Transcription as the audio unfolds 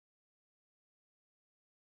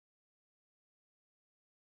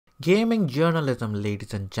Gaming journalism,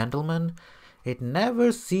 ladies and gentlemen, it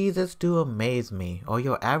never ceases to amaze me or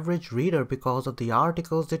your average reader because of the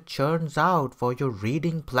articles it churns out for your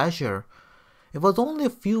reading pleasure. It was only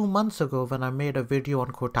a few months ago when I made a video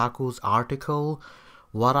on Kotaku's article,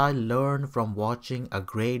 What I Learned from Watching a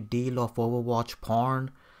Great Deal of Overwatch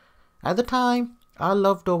Porn. At the time, I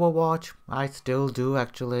loved Overwatch. I still do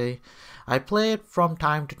actually. I play it from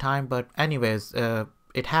time to time, but anyways,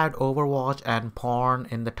 it had Overwatch and porn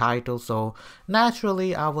in the title, so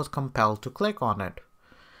naturally I was compelled to click on it.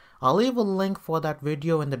 I'll leave a link for that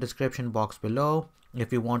video in the description box below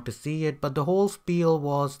if you want to see it, but the whole spiel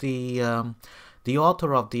was the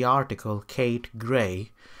author of the article, Kate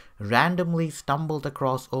Gray, randomly stumbled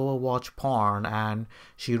across Overwatch Porn and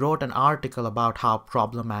she wrote an article about how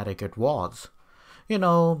problematic it was. You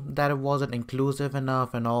know, that it wasn't inclusive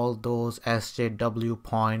enough and all those SJW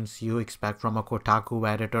points you expect from a Kotaku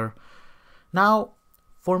editor. Now,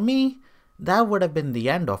 for me, that would have been the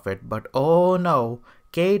end of it, but oh no,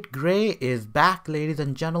 Kate Gray is back, ladies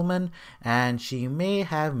and gentlemen, and she may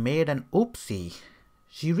have made an oopsie.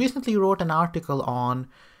 She recently wrote an article on,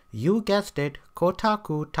 you guessed it,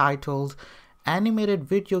 Kotaku, titled, Animated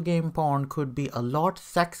Video Game Porn Could Be a Lot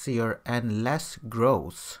Sexier and Less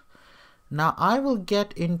Gross. Now, I will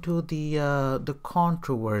get into the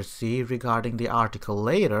controversy regarding the article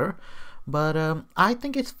later, but I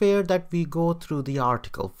think it's fair that we go through the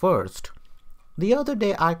article first. The other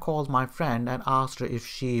day, I called my friend and asked her if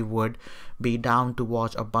she would be down to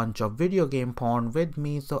watch a bunch of video game porn with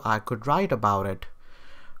me so I could write about it.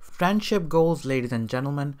 Friendship goals, ladies and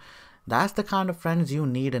gentlemen, that's the kind of friends you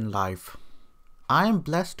need in life. I am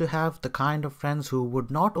blessed to have the kind of friends who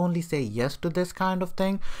would not only say yes to this kind of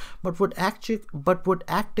thing, but would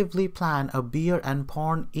actively plan a beer and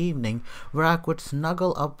porn evening where I could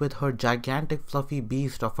snuggle up with her gigantic fluffy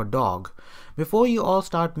beast of a dog. Before you all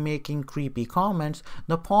start making creepy comments,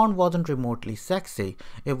 the porn wasn't remotely sexy.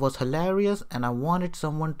 It was hilarious and I wanted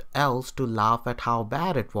someone else to laugh at how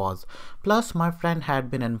bad it was. Plus, my friend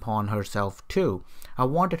had been in porn herself too. I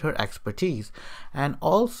wanted her expertise and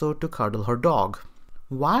also to cuddle her dog.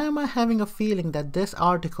 Why am I having a feeling that this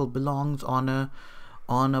article belongs on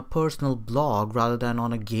a personal blog rather than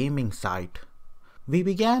on a gaming site? We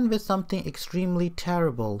began with something extremely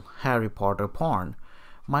terrible, Harry Potter porn.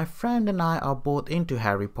 My friend and I are both into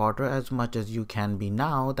Harry Potter as much as you can be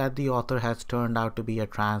now that the author has turned out to be a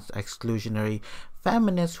trans-exclusionary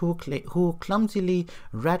feminist who clumsily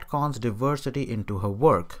retcons diversity into her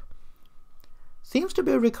work. Seems to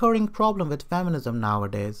be a recurring problem with feminism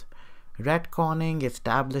nowadays. Retconning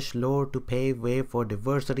established lore to pave way for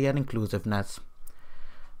diversity and inclusiveness.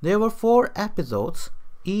 There were 4 episodes,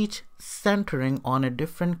 each centering on a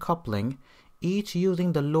different coupling, each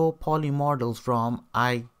using the low poly models from,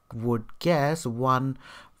 I would guess, one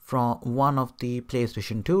of the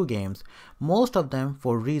PlayStation 2 games. Most of them,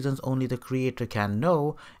 for reasons only the creator can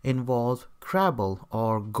know, involve Crabble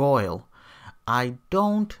or Goyle. I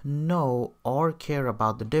don't know or care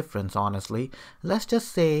about the difference, honestly. Let's just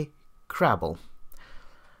say Crabble.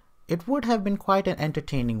 It would have been quite an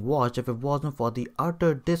entertaining watch if it wasn't for the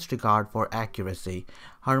utter disregard for accuracy.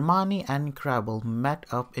 Hermione and Crabble met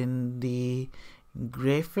up in the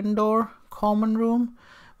Gryffindor common room,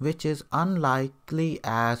 which is unlikely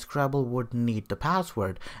as Crabble would need the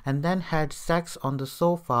password, and then had sex on the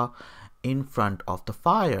sofa in front of the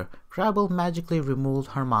fire. Crabble magically removes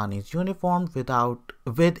Hermione's uniform with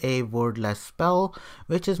a wordless spell,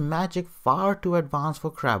 which is magic far too advanced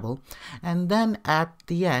for Crabble, and then at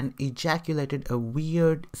the end ejaculated a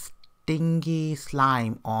weird stingy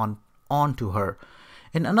slime onto her.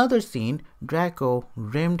 In another scene, Draco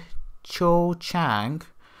rimmed Cho Chang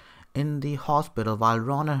in the hospital while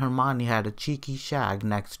Ron and Hermione had a cheeky shag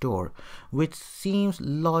next door, which seems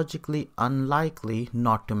logically unlikely,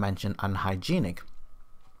 not to mention unhygienic.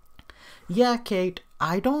 Yeah, Kate,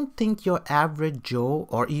 I don't think your average Joe,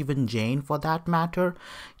 or even Jane for that matter,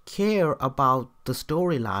 care about the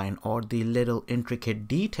storyline or the little intricate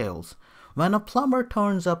details. When a plumber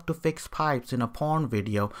turns up to fix pipes in a porn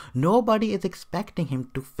video, nobody is expecting him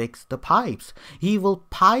to fix the pipes. He will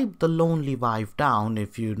pipe the lonely wife down,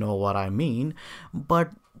 if you know what I mean,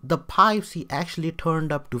 but the pipes he actually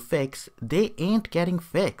turned up to fix, they ain't getting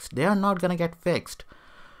fixed. They are not gonna get fixed.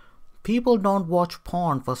 People don't watch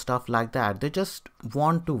porn for stuff like that. They just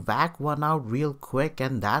want to whack one out real quick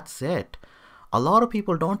and that's it. A lot of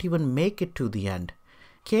people don't even make it to the end.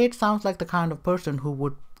 Kate sounds like the kind of person who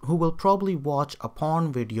will probably watch a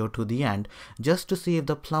porn video to the end just to see if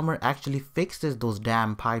the plumber actually fixes those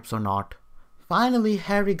damn pipes or not. Finally,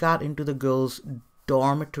 Harry got into the girls'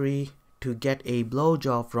 dormitory to get a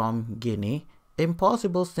blowjob from Ginny.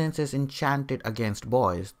 Impossible since it's enchanted against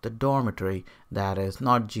boys, the dormitory, that is,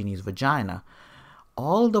 not Ginny's vagina.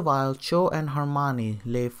 All the while, Cho and Hermione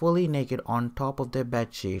lay fully naked on top of their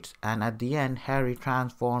bedsheets, and at the end, Harry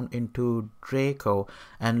transformed into Draco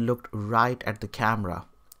and looked right at the camera.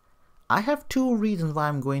 I have two reasons why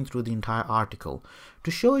I'm going through the entire article. To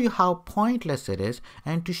show you how pointless it is,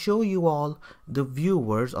 and to show you all, the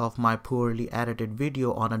viewers of my poorly edited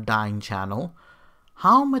video on a dying channel,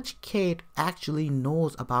 how much Kate actually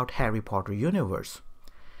knows about Harry Potter universe.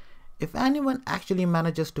 If anyone actually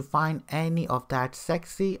manages to find any of that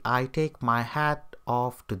sexy, I take my hat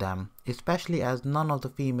off to them, especially as none of the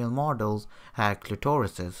female models had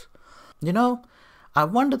clitorises. You know, I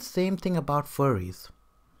wonder the same thing about furries.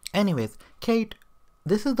 Anyways, Kate,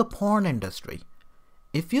 this is the porn industry.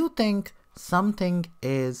 If you think something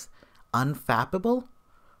is unfappable,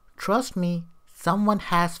 trust me, someone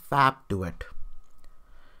has fapped to it.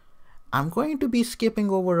 I'm going to be skipping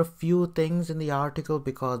over a few things in the article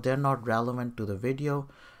because they're not relevant to the video,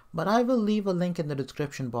 but I will leave a link in the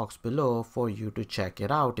description box below for you to check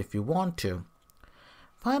it out if you want to.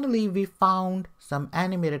 Finally, we found some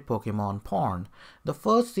animated Pokemon porn. The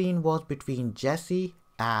first scene was between Jessie,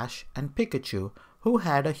 Ash, and Pikachu, who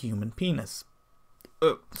had a human penis.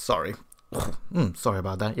 Sorry. Sorry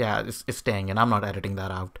about that. Yeah, it's staying in. I'm not editing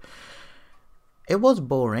that out. It was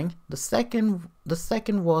boring. The second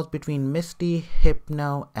was between Misty,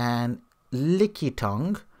 Hypno, and Licky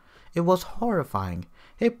Tongue. It was horrifying.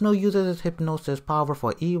 Hypno uses his hypnosis power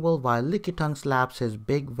for evil, while Licky Tongue slaps his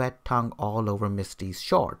big wet tongue all over Misty's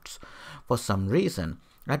shorts for some reason.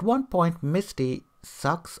 At one point, Misty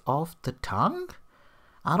sucks off the tongue?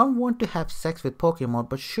 I don't want to have sex with Pokemon,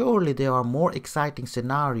 but surely there are more exciting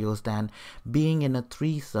scenarios than being in a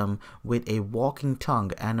threesome with a walking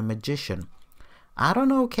tongue and a magician. I don't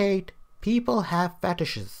know, Kate. People have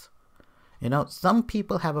fetishes. You know, some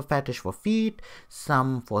people have a fetish for feet,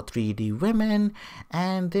 some for 3D women,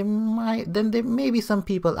 and there may be some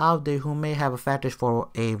people out there who may have a fetish for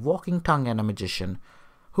a walking tongue and a magician.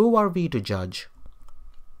 Who are we to judge?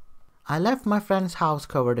 I left my friend's house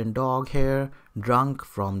covered in dog hair, drunk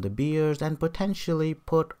from the beers, and potentially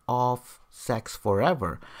put off sex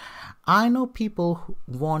forever. I know people who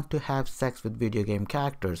want to have sex with video game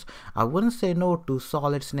characters. I wouldn't say no to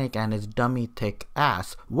Solid Snake and his dummy thick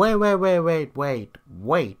ass. Wait.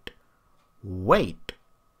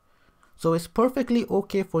 So it's perfectly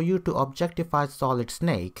okay for you to objectify Solid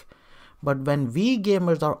Snake, but when we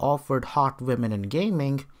gamers are offered hot women in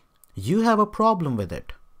gaming, you have a problem with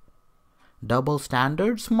it. Double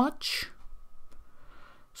standards much?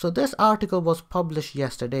 So this article was published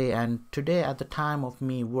yesterday, and today, at the time of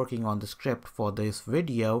me working on the script for this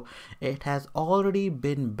video, it has already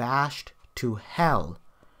been bashed to hell.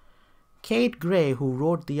 Kate Gray, who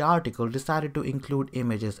wrote the article, decided to include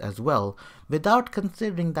images as well, without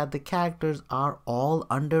considering that the characters are all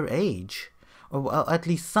underage. Well, at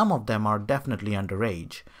least some of them are definitely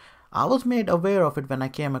underage. I was made aware of it when I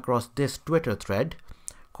came across this Twitter thread.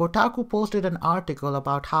 Kotaku posted an article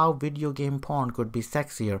about how video game porn could be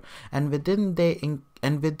sexier, and within they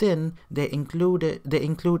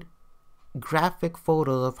include graphic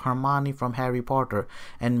photos of Hermione from Harry Potter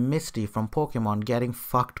and Misty from Pokemon getting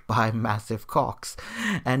fucked by massive cocks.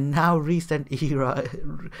 And now recent era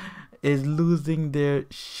is losing their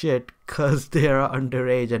shit cause they are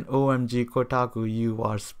underage, and OMG Kotaku, you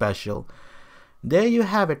are special. There you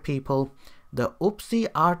have it, people. The Oopsie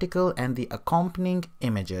article and the accompanying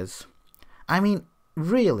images. I mean,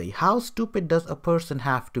 really, how stupid does a person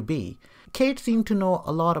have to be? Kate seemed to know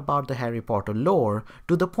a lot about the Harry Potter lore,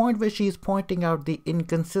 to the point where she is pointing out the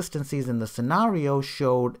inconsistencies in the scenario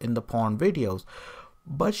showed in the porn videos.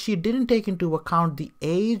 But she didn't take into account the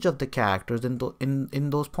age of the characters in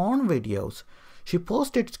those porn videos. She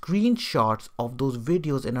posted screenshots of those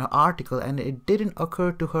videos in her article, and it didn't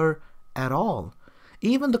occur to her at all.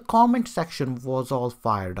 Even the comment section was all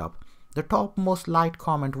fired up. The topmost light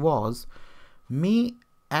comment was, "Me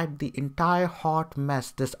at the entire hot mess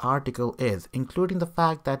this article is, including the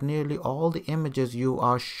fact that nearly all the images you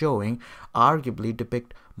are showing arguably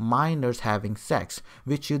depict minors having sex,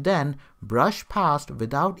 which you then brush past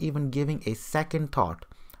without even giving a second thought.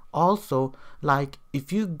 Also, like,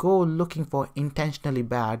 if you go looking for intentionally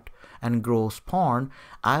bad and gross porn,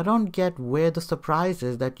 I don't get where the surprise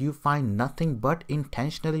is that you find nothing but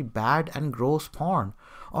intentionally bad and gross porn.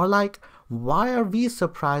 Or like, why are we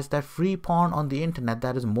surprised that free porn on the internet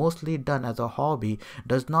that is mostly done as a hobby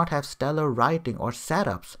does not have stellar writing or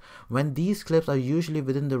setups, when these clips are usually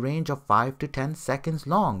within the range of 5 to 10 seconds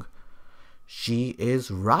long?" She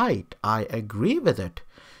is right. I agree with it.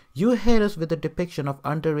 You hit us with a depiction of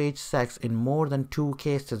underage sex in more than 2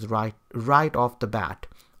 cases right off the bat.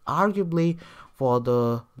 Arguably for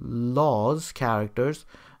the law's characters,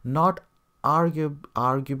 not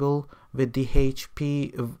arguable with the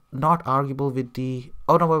HP, not arguable with the,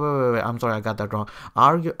 oh no, wait, I'm sorry, I got that wrong.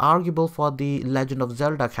 Arguable for the Legend of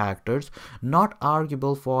Zelda characters, not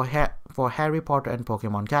arguable for Harry Potter and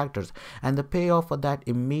Pokemon characters. And the payoff for that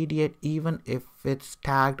immediate, even if it's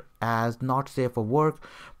tagged as not safe for work,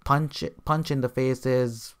 punch in the face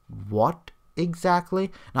is what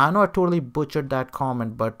exactly? Now I know I totally butchered that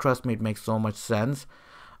comment, but trust me, it makes so much sense.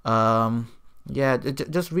 Yeah,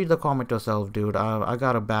 just read the comment yourself, dude. I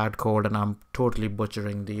got a bad cold and I'm totally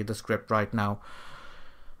butchering the script right now.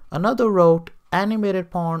 Another wrote,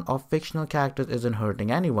 animated porn of fictional characters isn't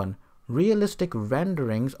hurting anyone. Realistic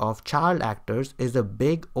renderings of child actors is a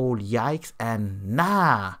big old yikes and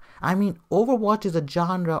nah. I mean, Overwatch is a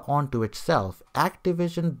genre onto itself.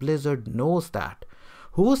 Activision Blizzard knows that.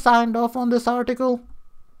 Who signed off on this article?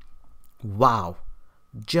 Wow.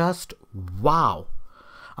 Just wow.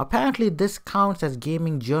 Apparently this counts as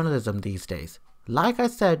gaming journalism these days. Like I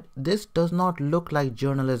said, this does not look like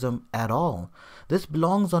journalism at all. This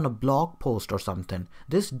belongs on a blog post or something.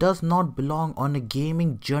 This does not belong on a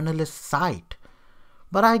gaming journalist site.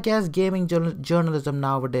 But I guess gaming journalism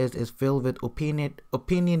nowadays is filled with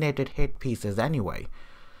opinionated hit pieces anyway.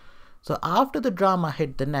 So after the drama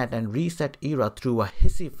hit the net and Reset Era threw a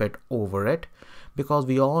hissy fit over it, because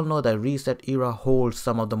we all know that Reset Era holds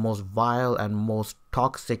some of the most vile and most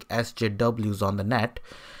toxic SJWs on the net,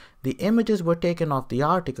 the images were taken off the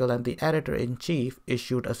article and the editor-in-chief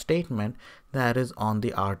issued a statement that is on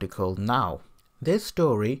the article now. This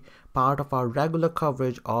story, part of our regular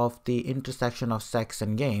coverage of the intersection of sex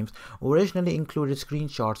and games, originally included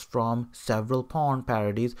screenshots from several porn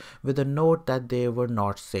parodies with a note that they were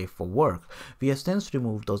not safe for work. We have since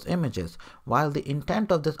removed those images. While the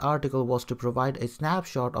intent of this article was to provide a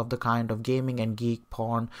snapshot of the kind of gaming and geek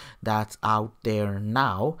porn that's out there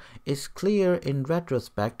now, it's clear in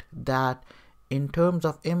retrospect that in terms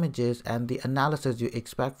of images and the analysis you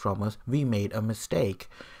expect from us, we made a mistake.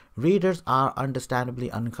 Readers are understandably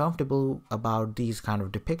uncomfortable about these kind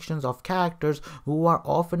of depictions of characters who are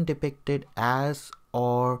often depicted as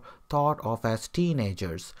or thought of as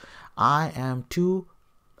teenagers. I am too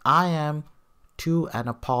and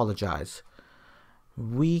apologize.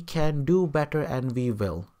 We can do better and we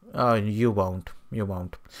will. You won't.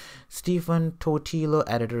 Stephen Totilo,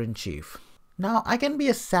 Editor-in-Chief. Now, I can be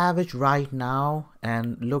a savage right now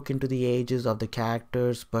and look into the ages of the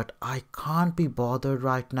characters, but I can't be bothered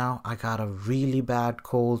right now. I got a really bad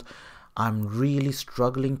cold. I'm really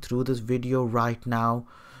struggling through this video right now.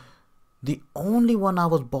 The only one I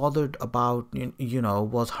was bothered about,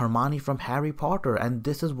 was Hermione from Harry Potter, and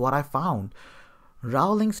this is what I found.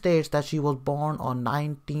 Rowling states that she was born on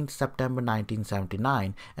 19th September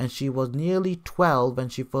 1979 and she was nearly 12 when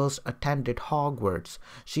she first attended Hogwarts.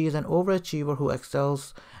 She is an overachiever who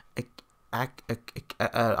excels I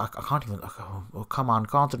can't even, come on,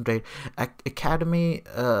 concentrate,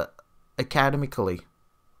 academically.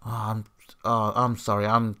 I'm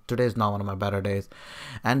sorry, today's not one of my better days.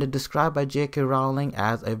 And it described by J.K. Rowling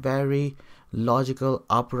as a very logical,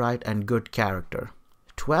 upright and good character.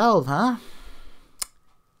 12, huh?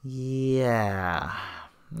 Yeah,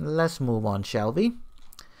 let's move on, shall we?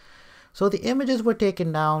 So the images were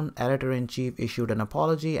taken down, editor-in-chief issued an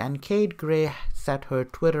apology, and Kate Gray set her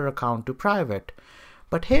Twitter account to private.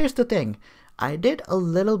 But here's the thing, I did a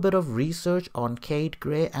little bit of research on Kate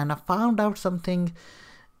Gray and I found out something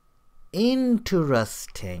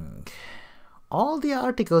interesting. All the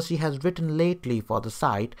articles she has written lately for the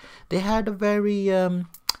site, they had a very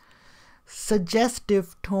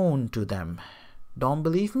suggestive tone to them. Don't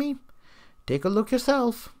believe me? Take a look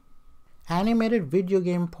yourself. Animated video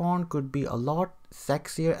game porn could be a lot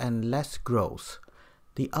sexier and less gross.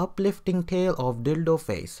 The uplifting tale of Dildo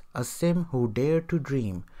Face, a sim who dared to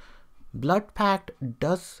dream. Blood-packed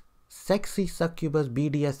does sexy succubus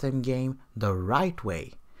BDSM game the right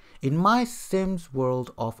way. In my Sims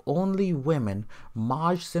world of only women,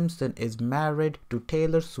 Marge Simpson is married to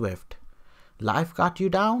Taylor Swift. Life got you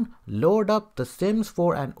down? Load up The Sims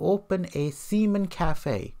 4 and open a semen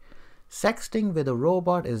cafe. Sexting with a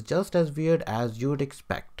robot is just as weird as you'd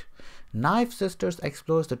expect. Knife Sisters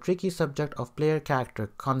explores the tricky subject of player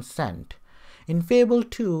character consent. In Fable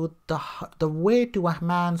 2, the way to a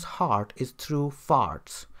man's heart is through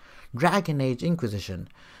farts. Dragon Age Inquisition.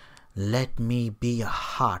 Let me be a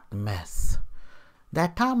hot mess.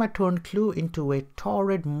 That time I turned Clue into a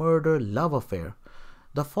torrid murder love affair.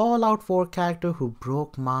 The Fallout 4 character who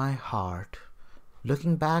broke my heart.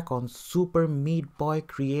 Looking back on Super Meat Boy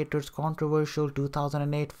creator's controversial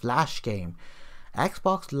 2008 Flash game,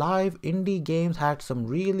 Xbox Live indie games had some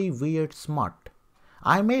really weird smut.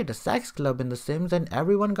 I made a sex club in The Sims and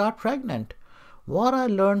everyone got pregnant. What I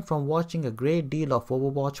learned from watching a great deal of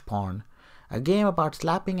Overwatch Porn. A game about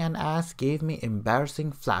slapping an ass gave me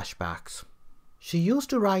embarrassing flashbacks. She used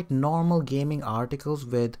to write normal gaming articles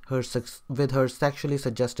with her sexually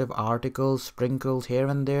suggestive articles sprinkled here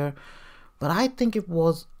and there, but I think it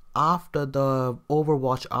was after the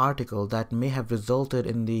Overwatch article that may have resulted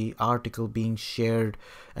in the article being shared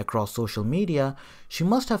across social media. She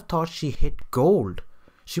must have thought she hit gold.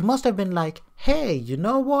 She must have been like, hey, you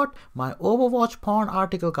know what? My Overwatch Porn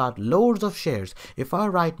article got loads of shares. If I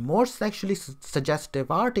write more sexually suggestive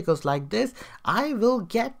articles like this, I will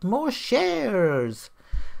get more shares.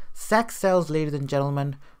 Sex sells, ladies and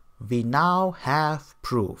gentlemen. We now have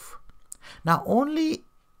proof. Now,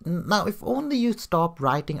 if only you stop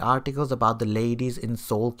writing articles about the ladies in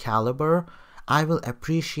Soul Calibur, I will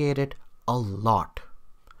appreciate it a lot.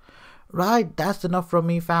 Right, that's enough from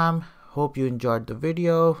me, fam. Hope you enjoyed the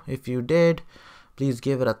video. If you did, please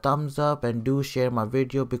give it a thumbs up and do share my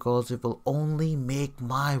video because it will only make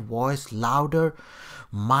my voice louder,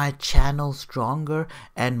 my channel stronger,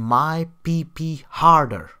 and my PP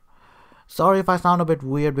harder. Sorry if I sound a bit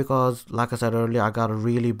weird because, like I said earlier, I got a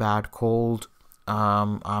really bad cold.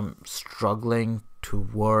 I'm struggling to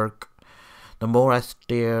work. The more I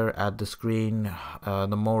stare at the screen,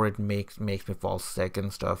 the more it makes me fall sick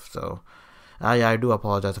and stuff. So I do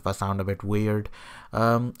apologize if I sound a bit weird.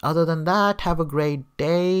 Other than that, have a great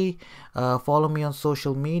day. Follow me on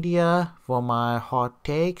social media for my hot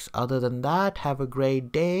takes. Other than that, have a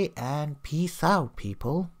great day and peace out,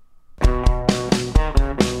 people.